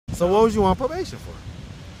So what was you on probation for?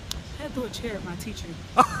 I had to throw a chair at my teacher.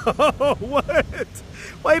 Oh, what?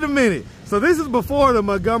 Wait a minute. So this is before the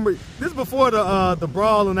Montgomery. This is before the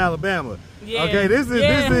brawl in Alabama. Yeah. Okay. This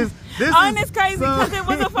is. And it's crazy because it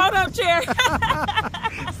was a fold-up chair.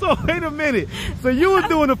 So wait a minute. So you were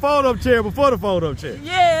doing the fold-up chair before the fold-up chair?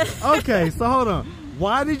 Yeah. Okay. So hold on.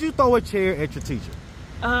 Why did you throw a chair at your teacher?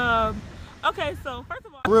 Okay. So first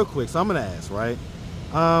of all, real quick. So I'm gonna ask, right?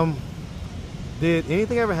 Did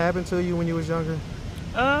anything ever happen to you when you was younger?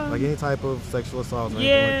 Like any type of sexual assault or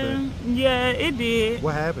anything like that? Yeah, it did.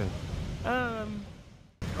 What happened?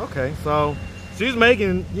 Okay, so she's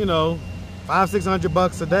making, you know,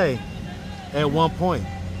 $500-600 a day at one point.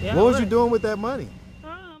 Yeah, what was you doing with that money?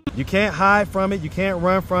 You can't hide from it. You can't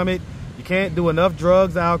run from it. You can't do enough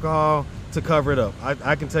drugs, alcohol to cover it up.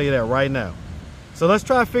 I can tell you that right now. So let's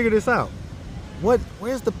try to figure this out.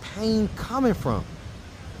 Where's the pain coming from?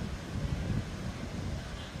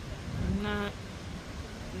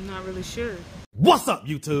 Not really sure. What's up,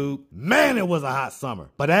 YouTube? Man, it was a hot summer.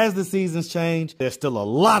 But as the seasons change, there's still a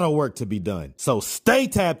lot of work to be done. So stay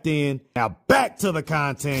tapped in. Now back to the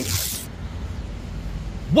content.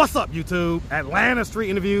 What's up, YouTube? Atlanta Street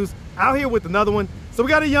Interviews. Out here with another one. So we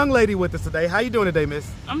got a young lady with us today. How you doing today,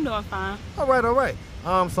 miss? I'm doing fine. All right, all right.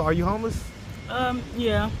 So are you homeless?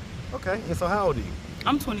 Yeah. Okay, and so how old are you?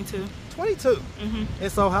 I'm 22. 22? Mm-hmm.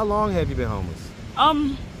 And so how long have you been homeless?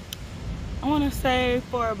 I want to say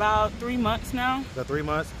for about 3 months now. About 3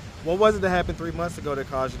 months? What was it that happened 3 months ago that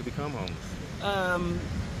caused you to become homeless?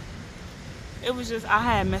 It was just, I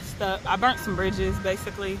had messed up. I burnt some bridges,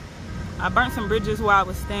 basically. I burnt some bridges where I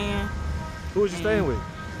was staying. Who was you staying with?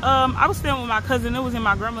 I was staying with my cousin. It was in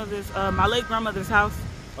my grandmother's, my late grandmother's house.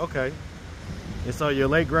 Okay. And so your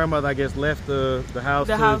late grandmother, I guess, left the house?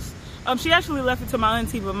 The house. She actually left it to my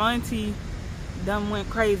auntie, but my auntie done went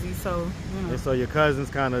crazy, so, you know. And so your cousin's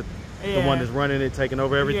kind of the one that's running it, taking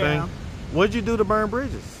over everything? Yeah. What'd you do to burn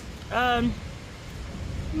bridges? I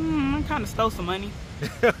kind of stole some money.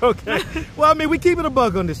 Okay. Well, I mean, we keep it a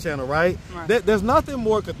buck on this channel, right? Right. There's nothing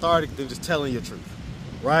more cathartic than just telling your truth,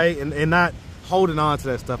 right? And not holding on to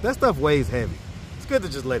that stuff. That stuff weighs heavy. It's good to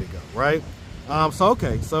just let it go, right?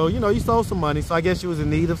 Okay. So, you know, you stole some money. So I guess you was in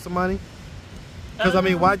need of some money? Because, I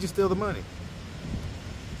mean, why'd you steal the money?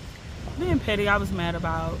 Being petty, I was mad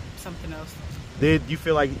about something else. Did you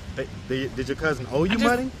feel like, did your cousin owe you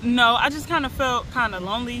money? No, I just kind of felt kind of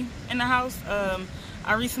lonely in the house.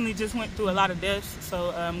 I recently just went through a lot of deaths,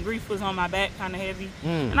 so grief was on my back kind of heavy.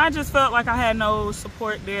 And I just felt like I had no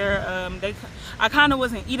support there. I kind of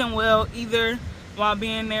wasn't eating well either while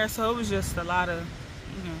being there, so it was just a lot of,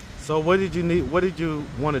 you know. So what did you need? What did you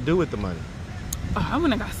want to do with the money? Oh, I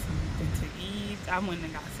went and got something to eat. I went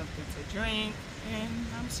and got something to drink, and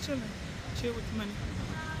I was chilling. Chill with the money.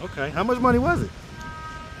 Okay. How much money was it?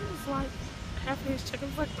 It was like half of his check. It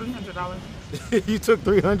was like $300. You took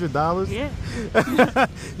 $300? Yeah.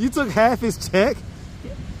 You took half his check?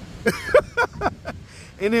 Yeah.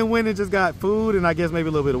 And then went and just got food and I guess maybe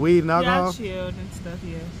a little bit of weed and alcohol? Yeah, I chilled and stuff,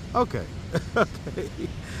 yeah. Okay. Okay.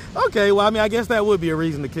 Okay, well, I mean, I guess that would be a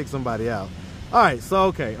reason to kick somebody out. All right, so,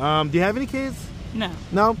 okay. Do you have any kids? No.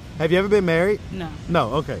 No? Have you ever been married? No.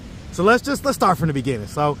 No, okay. So let's start from the beginning.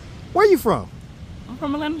 So, where are you from? I'm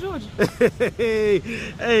from Atlanta, Georgia.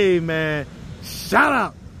 Hey, man. Shout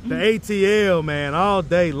out to ATL, man, all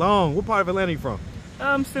day long. What part of Atlanta are you from?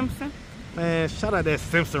 Simpson. Man, shout out that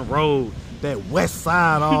Simpson Road, that west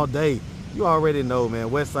side all day. You already know, man,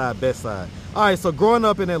 west side, best side. All right, so growing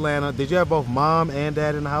up in Atlanta, did you have both mom and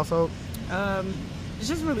dad in the household? It's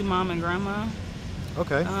just really mom and grandma.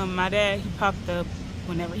 Okay. My dad, he popped up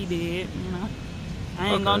whenever he did, you know.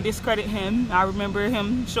 I ain't gonna discredit him. I remember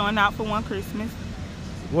him showing out for one Christmas.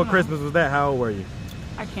 What Christmas was that? How old were you?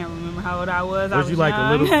 I can't remember how old I was. Was you like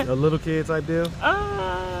young. a little kid type deal?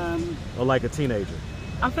 Or like a teenager?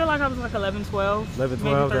 I feel like I was like 11, 12. 11,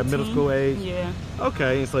 12, that middle school age? Yeah.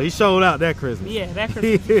 Okay, so he showed out that Christmas. Yeah, that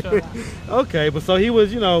Christmas he showed out. Okay, but so he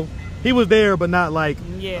was, you know, he was there, but not like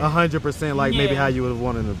 100% like maybe Yeah. how you would have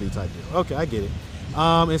wanted him to be type deal. Okay, I get it.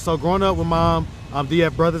 And so growing up with mom, do you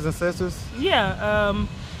have brothers and sisters? Yeah.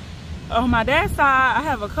 On my dad's side, I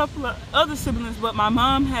have a couple of other siblings, but my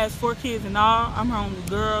mom has 4 kids in all. I'm her only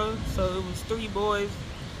girl, so it was 3 boys.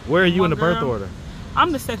 Where are you in the girl. birth order?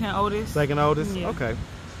 I'm the second oldest. Second oldest? Yeah. Okay.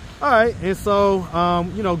 All right, and so,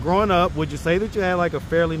 you know, growing up, would you say that you had like a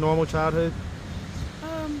fairly normal childhood?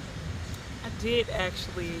 I did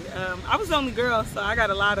actually. I was the only girl, so I got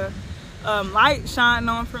a lot of light shined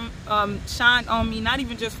on me, not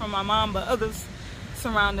even just from my mom, but others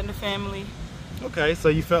surrounding the family. Okay, so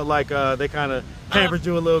you felt like they kind of pampered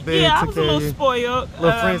you a little bit. Yeah, I was a little spoiled.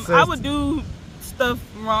 Little princess. I would do stuff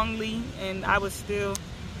wrongly, and I would still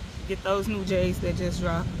get those new J's that just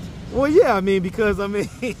dropped. Well, yeah, I mean, because I mean,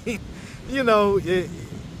 you know,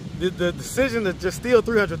 the decision to just steal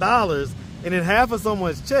 $300 and then half of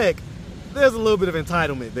someone's check, there's a little bit of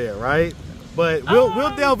entitlement there, right? But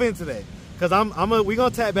we'll delve into that, because we're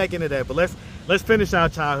gonna tap back into that. But let's finish our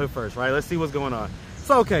childhood first, right? Let's see what's going on.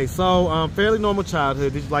 So okay, so fairly normal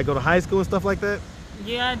childhood. Did you like go to high school and stuff like that?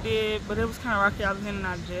 Yeah, I did, but it was kind of rocky. I was in and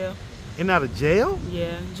out of jail. In and out of jail?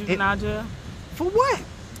 Yeah, juvenile jail. For what?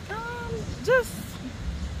 Just,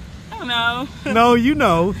 I don't know. No, you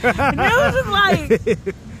know. It was just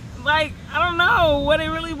like I don't know what it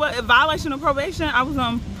really was. A violation of probation. I was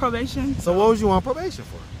on probation. So what was you on probation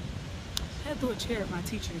for? I had to throw a chair at my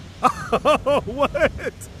teacher. Oh, what?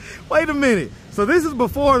 Wait a minute. So this is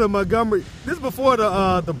before the Montgomery. This is before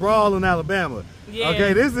the brawl in Alabama. Yeah.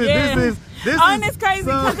 Okay. This is. And it's crazy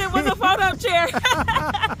because it was a fold-up chair.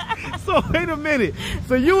 So wait a minute.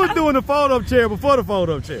 So you was doing the fold-up chair before the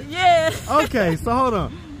fold-up chair? Yeah. Okay. So hold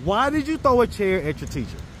on. Why did you throw a chair at your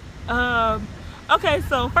teacher? Okay.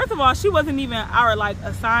 So first of all, she wasn't even our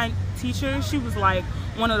assigned teacher. She was like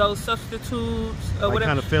one of those substitutes or whatever.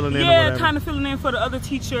 Kind of filling in. Yeah, kind of filling in for the other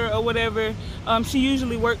teacher or whatever. She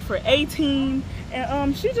usually worked for 18,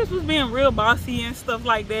 and she just was being real bossy and stuff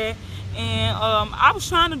like that. And I was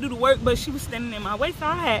trying to do the work, but she was standing in my way, so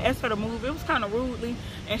I had asked her to move. It was kind of rudely,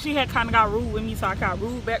 and she had kind of got rude with me, so I got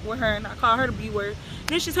rude back with her, and I called her the B word.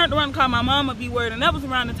 Then she turned around and called my mom a B word, and that was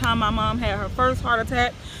around the time my mom had her first heart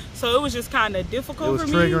attack, so it was just kind of difficult for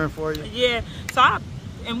me. It was triggering for you? Yeah. So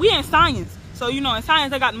and we in science, so you know, in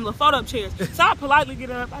science they got them little fold-up chairs. So I politely get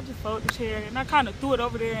up, I just fold the chair, and I kind of threw it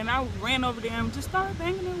over there, and I ran over there and just started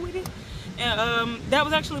banging it with it. And that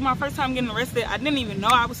was actually my first time getting arrested. I didn't even know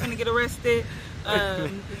I was going to get arrested.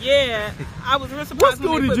 Yeah, I was real surprised. What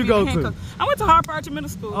school did you go to? I went to Harper Archer Middle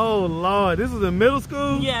School. Oh, Lord. This was in middle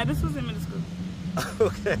school? Yeah, this was in middle school.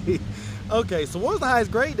 Okay. Okay, so what was the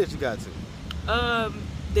highest grade that you got to?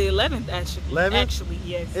 The 11th, actually. 11th? Actually,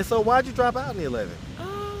 yes. And so why'd you drop out in the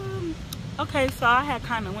 11th? Okay, so I had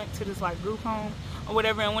kind of went to this group home or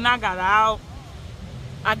whatever, and when I got out,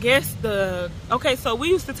 I guess so we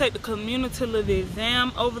used to take the cumulative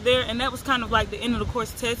exam over there, and that was kind of like the end of the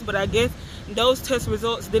course test, but I guess those test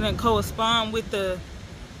results didn't correspond with the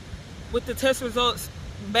test results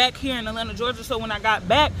back here in Atlanta, Georgia. So when I got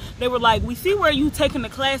back, they were like, we see where you taking the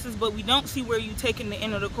classes, but we don't see where you taking the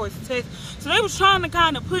end of the course test. So they was trying to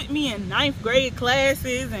kind of put me in 9th grade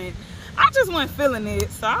classes, and I just wasn't feeling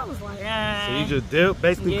it. So I was like, So you just dipped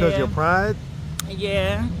basically because of your pride?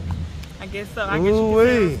 Yeah. I guess so. I guess you could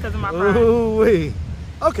say it was because of my pride. Ooh-wee.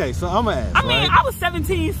 Okay, so I'm gonna ask. I mean, I was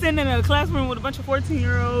 17 sitting in a classroom with a bunch of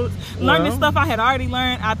 14-year-olds, learning stuff I had already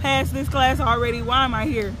learned. I passed this class already. Why am I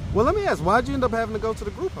here? Well, let me ask, why'd you end up having to go to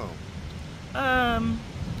the group home?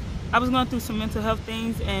 I was going through some mental health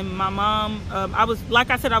things, and my mom,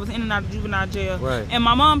 like I said, I was in and out of juvenile jail. Right. And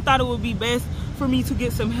my mom thought it would be best for me to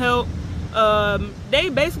get some help. They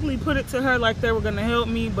basically put it to her like they were gonna help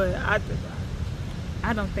me, but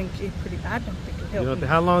I don't think it helped me.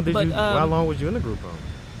 How long was you in the group home?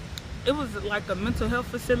 It was like a mental health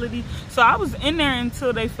facility. So I was in there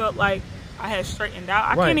until they felt like I had straightened out.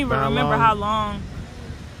 I can't even remember how long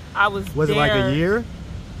I was there. Was it like a year?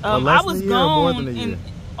 I was gone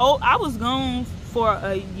I was gone for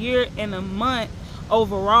a year and a month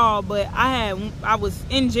overall, but I was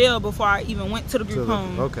in jail before I even went to the group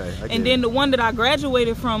home. Okay. And then the one that I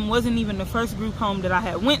graduated from wasn't even the first group home that I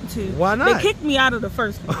had went to. Why not? They kicked me out of the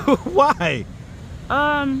first one. Why?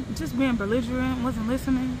 Just being belligerent, wasn't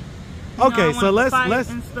listening. Okay, so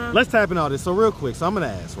let's tap in all this. So real quick, so I'm gonna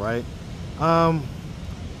ask, right?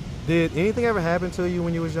 Did anything ever happen to you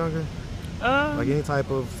when you was younger? Like any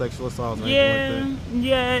type of sexual assault or anything like that?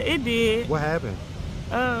 Yeah, it did. What happened?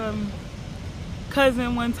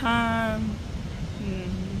 Cousin one time.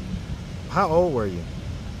 How old were you?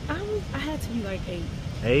 I had to be like 8.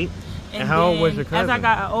 8? And how old was your cousin? As I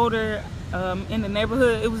got older, in the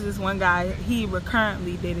neighborhood, it was this one guy. He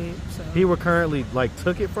recurrently did it. So. He recurrently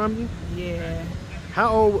took it from you? Yeah. How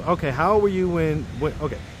old? Okay, how old were you when?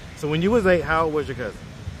 Okay, so when you was 8, how old was your cousin?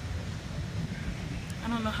 I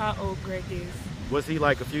don't know how old Greg is. Was he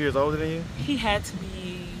like a few years older than you? He had to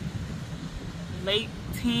be late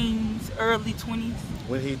teens, early 20s.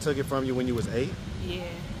 When he took it from you when you was 8? Yeah.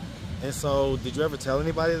 And so, did you ever tell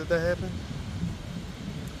anybody that happened?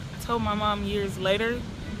 I told my mom years later,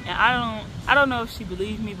 and I don't know if she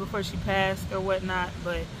believed me before she passed or whatnot,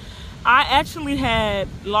 but I actually had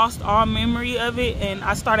lost all memory of it, and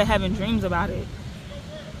I started having dreams about it.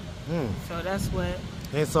 So that's what.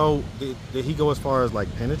 And so, did he go as far as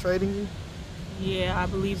penetrating you? Yeah, I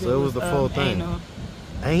believe So it was the full thing. Anal.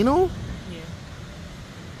 Anal? Yeah.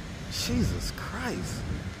 Jesus Christ.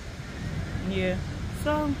 Yeah.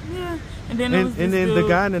 So yeah, and then the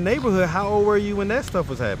guy in the neighborhood. How old were you when that stuff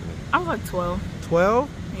was happening? I was like 12. 12?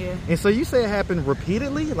 Yeah. And so you say it happened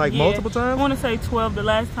repeatedly, like multiple times? I want to say 12. The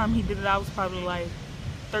last time he did it, I was probably like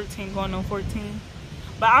 13, going on 14.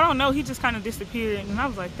 But I don't know. He just kind of disappeared, and I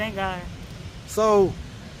was like, thank God. So,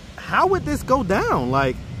 how would this go down?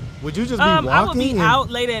 Like, would you just be walking? I would be out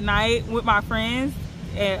late at night with my friends,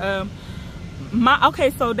 and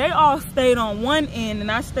so they all stayed on one end,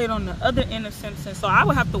 and I stayed on the other end of Simpson. So I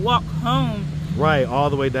would have to walk home. Right, all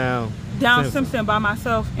the way down Simpson by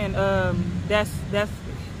myself, and that's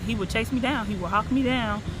he would chase me down. He would hawk me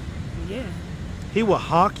down. Yeah. He would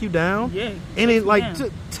hawk you down? Yeah. And it like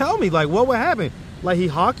tell me, like, what would happen? Like, he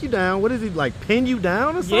hawk you down? What is he, like, pin you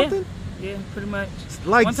down or something? Yeah, pretty much.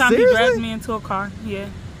 Like, one time seriously? he dragged me into a car. Yeah.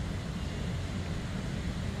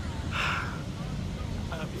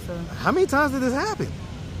 So, how many times did this happen?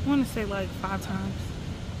 I want to say like 5 times.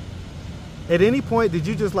 At any point, did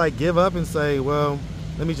you just like give up and say, well,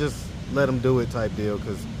 let me just let him do it type deal?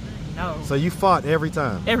 Because no. So you fought every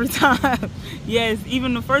time? Every time. Yes,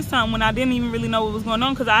 even the first time when I didn't even really know what was going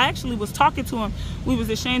on, because I actually was talking to him. We was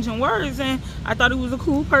exchanging words, and I thought he was a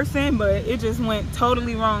cool person, but it just went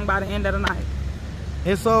totally wrong by the end of the night.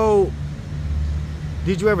 And so,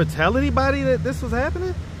 did you ever tell anybody that this was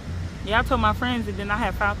happening? Yeah, I told my friends, and then I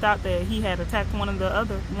had found out that he had attacked one of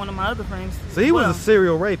my other friends. So he was a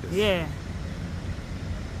serial rapist? Yeah.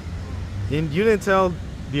 And you didn't tell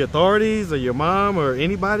the authorities or your mom or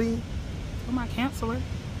anybody? Or my counselor.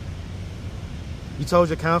 You told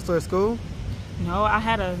your counselor at school? No, I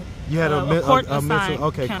had a court-assigned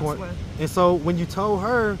mental counselor. And so when you told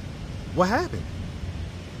her, what happened?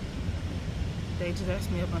 They just asked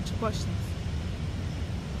me a bunch of questions.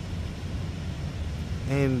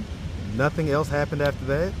 And nothing else happened after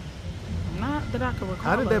that? Not that I could recall.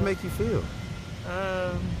 How did that make you feel?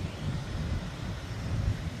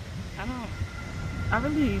 I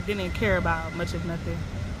really didn't care about much of nothing.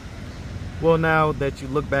 Well, now that you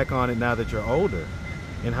look back on it, now that you're older,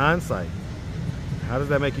 in hindsight, how does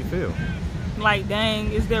that make you feel? Like,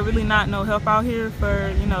 dang, is there really not no help out here for,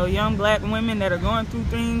 young black women that are going through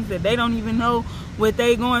things that they don't even know what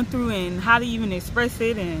they going through and how to even express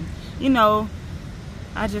it? And,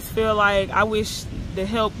 I just feel like I wish the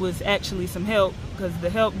help was actually some help, because the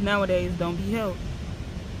help nowadays don't be help.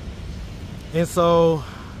 And so,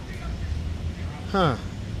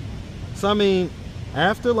 so I mean,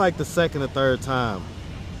 after like the second or third time,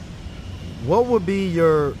 what would be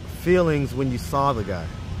your feelings when you saw the guy?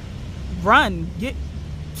 Run, get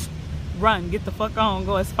the fuck on,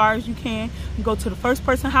 go as far as you can, go to the first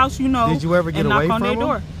person house Did you ever get away from him? Knock on their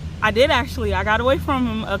door. I did, actually. I got away from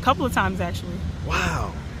him a couple of times, actually.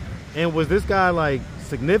 Wow. And was this guy like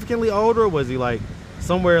significantly older, or was he like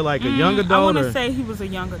somewhere like a young adult? I want to say he was a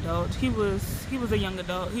young adult. He was a young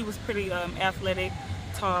adult. He was pretty athletic,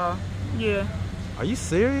 tall. Yeah. Are you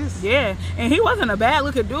serious? Yeah. And he wasn't a bad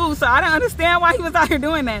looking dude, so I didn't understand why he was out here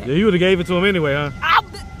doing that. Yeah, you would have gave it to him anyway, huh?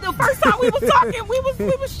 The first time we was talking, we was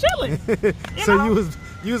chilling. So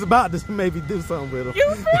you was about to maybe do something with him.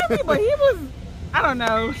 You feel me? But he was, I don't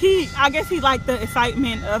know. I guess he liked the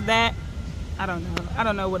excitement of that. I don't know. I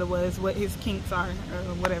don't know what it was, what his kinks are,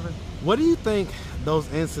 or whatever. What do you think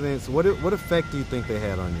those incidents, what effect do you think they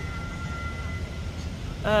had on you?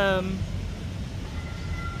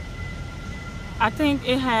 I think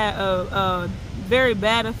it had a very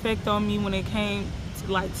bad effect on me when it came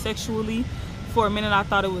to, like, sexually. For a minute, I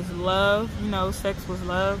thought it was love, sex was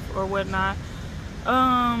love or whatnot.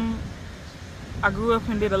 I grew up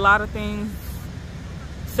and did a lot of things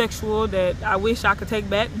sexual that I wish I could take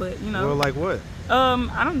back, but Well, like what?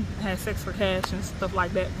 I don't have sex for cash and stuff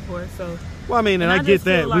like that before, so. Well, I mean, and I get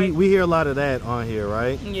that. Like, we hear a lot of that on here,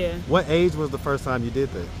 right? Yeah. What age was the first time you did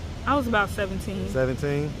that? I was about 17.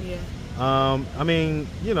 17? Yeah. I mean,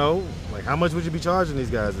 like, how much would you be charging these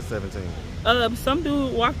guys at 17? Some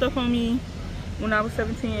dude walked up on me when I was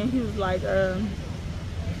 17. He was like,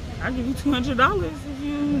 I'll give you $200 if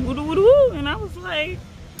you woo-doo-woo-doo-woo. And I was like,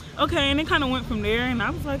 okay. And it kind of went from there. And I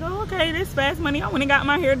was like, oh, okay, this fast money. I went and got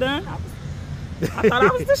my hair done. I thought I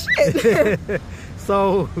was the shit.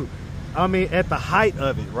 So, I mean, at the height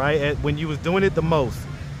of it, right? When you was doing it the most,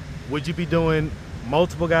 would you be doing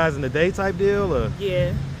multiple guys in a day type deal? Or?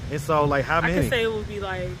 Yeah. And so, like, how many? I could say it would be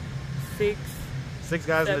like 6. 6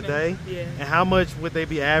 guys 7, in a day? Yeah. And how much would they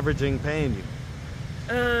be averaging paying you?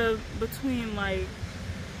 Between, like,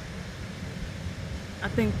 I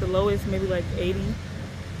think the lowest maybe like 80.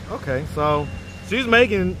 Okay, so she's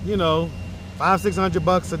making,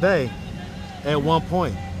 $500-600 a day. at one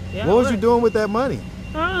point. Yeah, What was you doing with that money?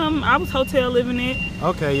 I was hotel living it.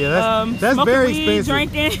 Okay, yeah, that's smoking very weed,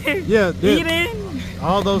 expensive. drinking, Yeah, eating,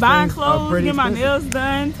 all those buying things clothes, are pretty getting my expensive. nails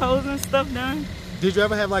done, toes and stuff done. Did you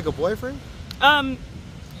ever have like a boyfriend?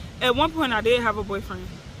 At one point I did have a boyfriend.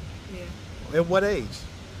 Yeah. At what age?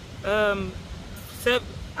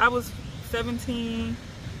 I was 17.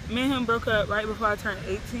 Me and him broke up right before I turned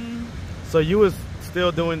 18. So you was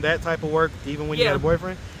still doing that type of work even when you had a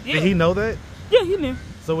boyfriend? Yeah. Did he know that? Yeah, he knew.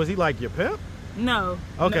 So was he like your pimp? No.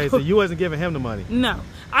 Okay, no. so you wasn't giving him the money? No.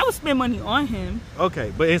 I would spend money on him.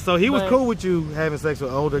 Okay, and so he was cool with you having sex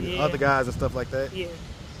with other guys and stuff like that? Yeah.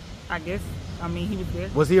 I guess. I mean, he was there.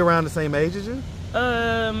 Was he around the same age as you?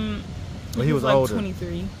 Or he was like older?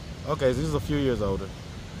 23. Okay, so he was a few years older.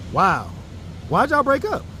 Wow. Why'd y'all break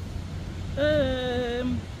up?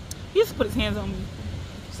 He used to put his hands on me.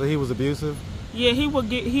 So he was abusive? Yeah, he would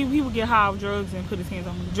get high off drugs and put his hands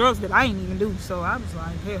on me. Drugs that I ain't even do. So I was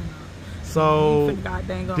like, hell no. So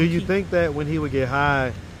do you think that when he would get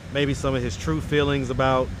high, maybe some of his true feelings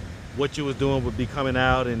about what you was doing would be coming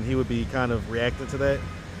out and he would be kind of reacting to that?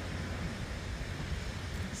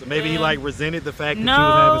 So maybe he like resented the fact that you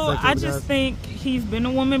was having sex with I just think he's been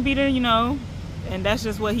a woman beater, you know, and that's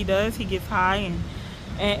just what he does. He gets high and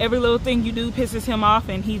every little thing you do pisses him off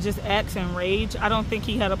and he just acts in rage. I don't think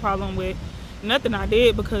he had a problem with nothing I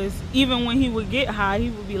did, because even when he would get high,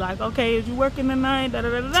 he would be like, okay, is you working tonight? Da,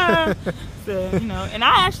 da, da, da, da. So, you know, and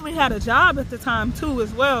I actually had a job at the time too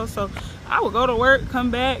as well. So I would go to work,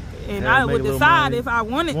 come back, and I would decide if I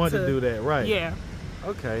wanted to do that, right? Yeah.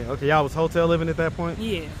 Okay. Y'all was hotel living at that point?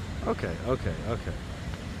 Yeah. Okay.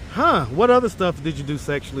 Huh. What other stuff did you do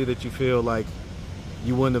sexually that you feel like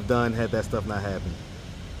you wouldn't have done had that stuff not happened?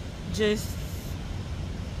 Just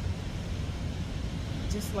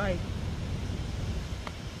like,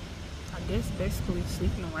 I guess basically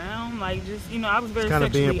sleeping around, like just, you know, I was very kind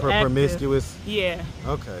of being promiscuous. Yeah.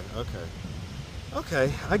 Okay.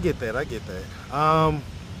 I get that.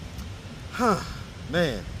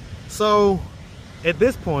 Man. So at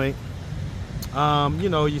this point, you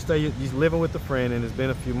know, you're living with a friend and it's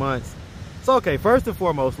been a few months. So okay, first and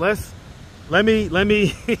foremost, let me let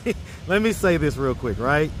me say this real quick,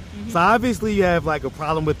 right? Mm-hmm. So obviously you have like a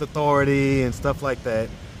problem with authority and stuff like that.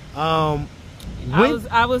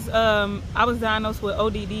 I was diagnosed with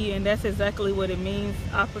ODD, and that's exactly what it means,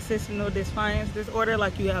 oppositional defiance disorder,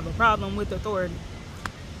 like you have a problem with authority.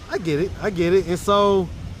 I get it. And so,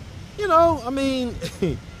 you know, I mean,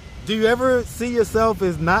 do you ever see yourself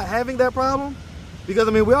as not having that problem? Because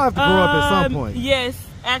I mean, we all have to grow up at some point. Yes,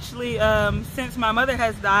 actually, since my mother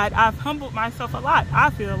has died, I've humbled myself a lot. I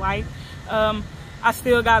feel like I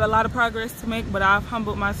still got a lot of progress to make, but I've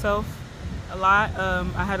humbled myself a lot.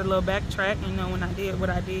 I had a little backtrack, you know, when I did what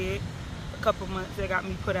I did. A couple months they got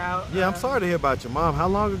me put out. Yeah, I'm sorry to hear about your mom. How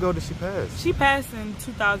long ago did she pass? She passed in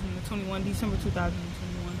 2021, December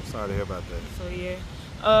 2021. Sorry to hear about that. So yeah,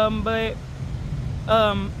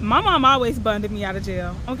 my mom always bonded me out of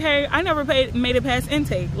jail. Okay, I never made it past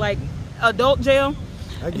intake, like adult jail.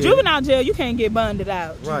 Juvenile jail, you can't get bonded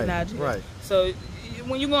out. Juvenile jail. Right. So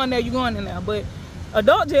when you go in there, you're going in there. But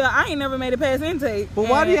adult jail, I ain't never made it past intake. But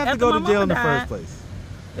why do you have to go to jail in the first place?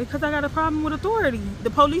 Because I got a problem with authority. The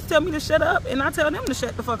police tell me to shut up, and I tell them to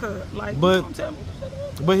shut the fuck up. Like, you don't tell me to shut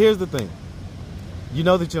up. But here's the thing. You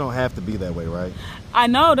know that you don't have to be that way, right? I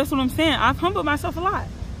know. That's what I'm saying. I've humbled myself a lot.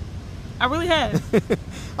 I really have.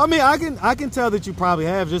 I mean, I can tell that you probably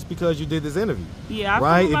have just because you did this interview. Yeah,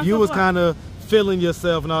 right? If you was kind of feeling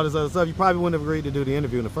yourself and all this other stuff, you probably wouldn't have agreed to do the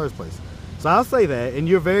interview in the first place. So I'll say that, and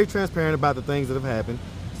you're very transparent about the things that have happened.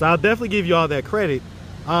 So I'll definitely give you all that credit.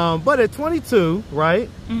 But at 22, right?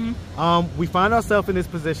 Mm-hmm. We find ourselves in this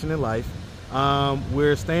position in life.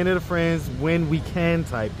 We're staying at a friend's when we can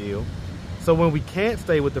type deal. So when we can't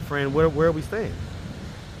stay with the friend, where are we staying?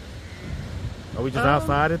 Are we just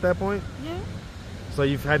outside at that point? Yeah. So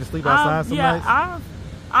you've had to sleep outside some nights?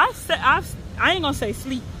 I ain't gonna say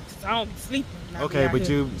sleep. I don't sleep. Okay, but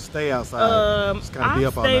you stay outside. Just kind of be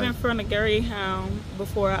up all night. I've stayed in front of Greyhound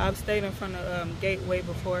before. I've stayed in front of Gateway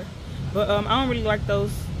before. But I don't really like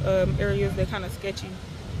those areas. They're kind of sketchy.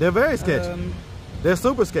 They're very sketchy. They're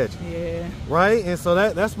super sketchy. Yeah. Right? And so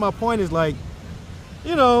that's my point, is like,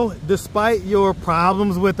 you know, despite your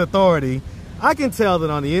problems with authority, I can tell that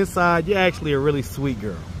on the inside, you're actually a really sweet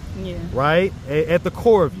girl. Yeah. Right? At the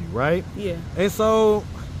core of you, right? Yeah. And so,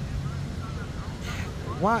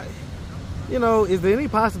 why, you know, is there any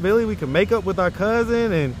possibility we can make up with our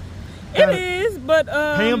cousin and it is, but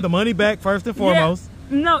pay him the money back first and foremost?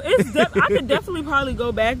 No, I could definitely probably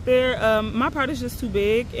go back there. My part is just too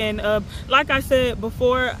big, and like I said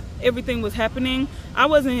before, everything was happening. I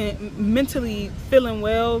wasn't mentally feeling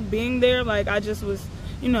well being there. Like I just was,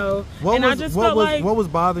 I just felt like what was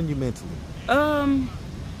bothering you mentally?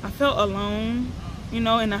 I felt alone, in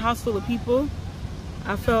a house full of people.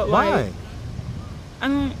 I felt Why?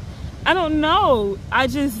 like I don't know. I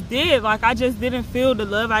just did. Like I just didn't feel the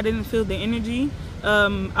love. I didn't feel the energy.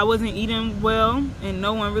 I wasn't eating well, and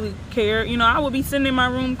no one really cared. I would be sitting in my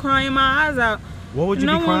room crying my eyes out. What would you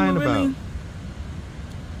be crying about?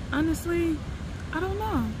 Honestly, I don't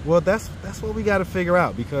know. Well, that's what we got to figure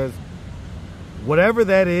out, because whatever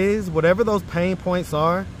that is, whatever those pain points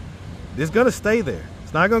are, it's going to stay there.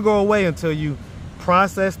 It's not going to go away until you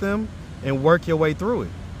process them and work your way through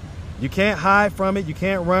it. You can't hide from it. You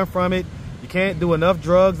can't run from it. You can't do enough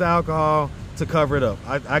drugs, alcohol to cover it up.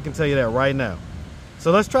 I can tell you that right now.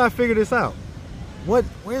 So let's try to figure this out.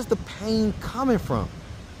 Where's the pain coming from?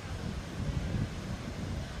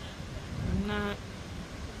 I'm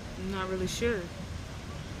not really sure.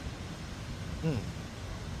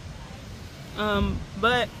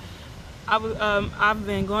 But I've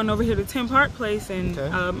been going over here to Tim Park Place, and okay.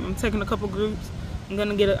 I'm taking a couple groups.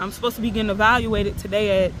 I'm supposed to be getting evaluated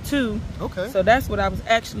today at 2. Okay. So that's what I was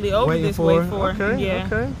actually over this way for. Okay. Yeah.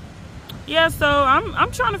 Okay. Yeah, so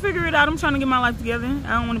I'm trying to figure it out. I'm trying to get my life together.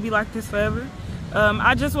 I don't want to be like this forever.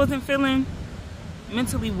 I just wasn't feeling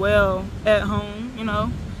mentally well at home,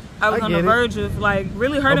 I was on the verge of like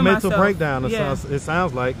really hurting myself. A mental breakdown, it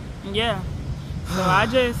sounds like. Yeah. So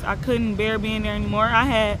I couldn't bear being there anymore. I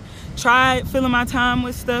had tried filling my time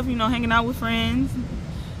with stuff, hanging out with friends,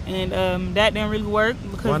 and that didn't really work,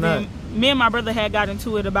 because then me and my brother had got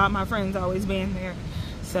into it about my friends always being there.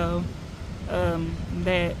 So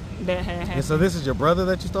that had happened. And so this is your brother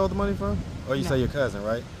that you stole the money from? Or you say your cousin,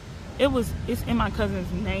 right? It's in my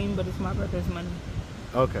cousin's name, but it's my brother's money.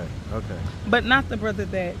 Okay. But not the brother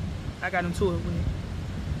that I got into it with.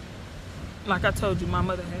 Like I told you, my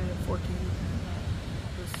mother had 4 kids.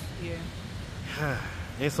 Yeah.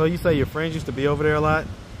 And so you say your friends used to be over there a lot?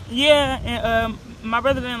 Yeah, and my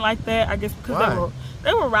brother didn't like that, I guess, because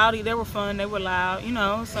they were rowdy, they were fun, they were loud,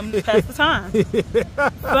 something to pass the time.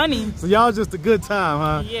 Funny. So y'all just a good time,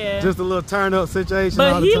 huh? Yeah. Just a little turn up situation.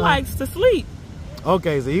 But he likes to sleep.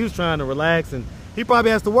 Okay, so he was trying to relax, and he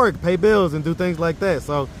probably has to work, pay bills, and do things like that.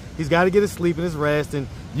 So he's got to get his sleep and his rest, and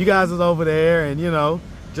you guys is over there and,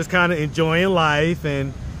 just kind of enjoying life,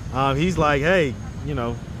 and he's like, hey,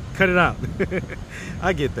 cut it out.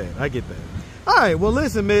 I get that. All right, well,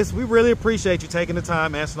 listen, miss, we really appreciate you taking the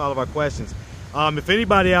time answering all of our questions. If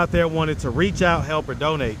anybody out there wanted to reach out, help, or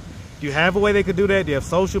donate, do you have a way they could do that? Do you have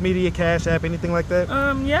social media, Cash App, anything like that?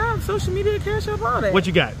 Yeah, I have social media, Cash App, all that. What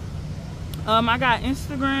you got? I got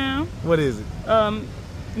Instagram. What is it?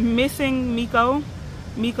 Missing Miko.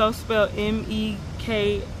 Miko spelled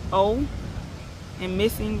M-E-K-O. And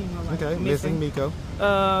missing, okay, missing Miko.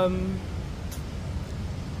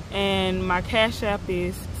 And my Cash App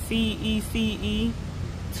is CECE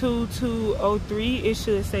 2203. It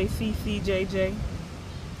should say CCJJ.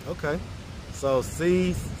 Okay. So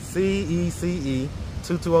CECE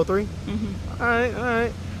 2203? Mm-hmm. All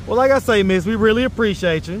right. Well, like I say, miss, we really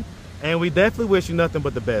appreciate you. And we definitely wish you nothing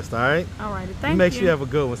but the best, all right? All right. Thank you. Make sure you have a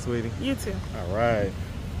good one, sweetie. You too. All right.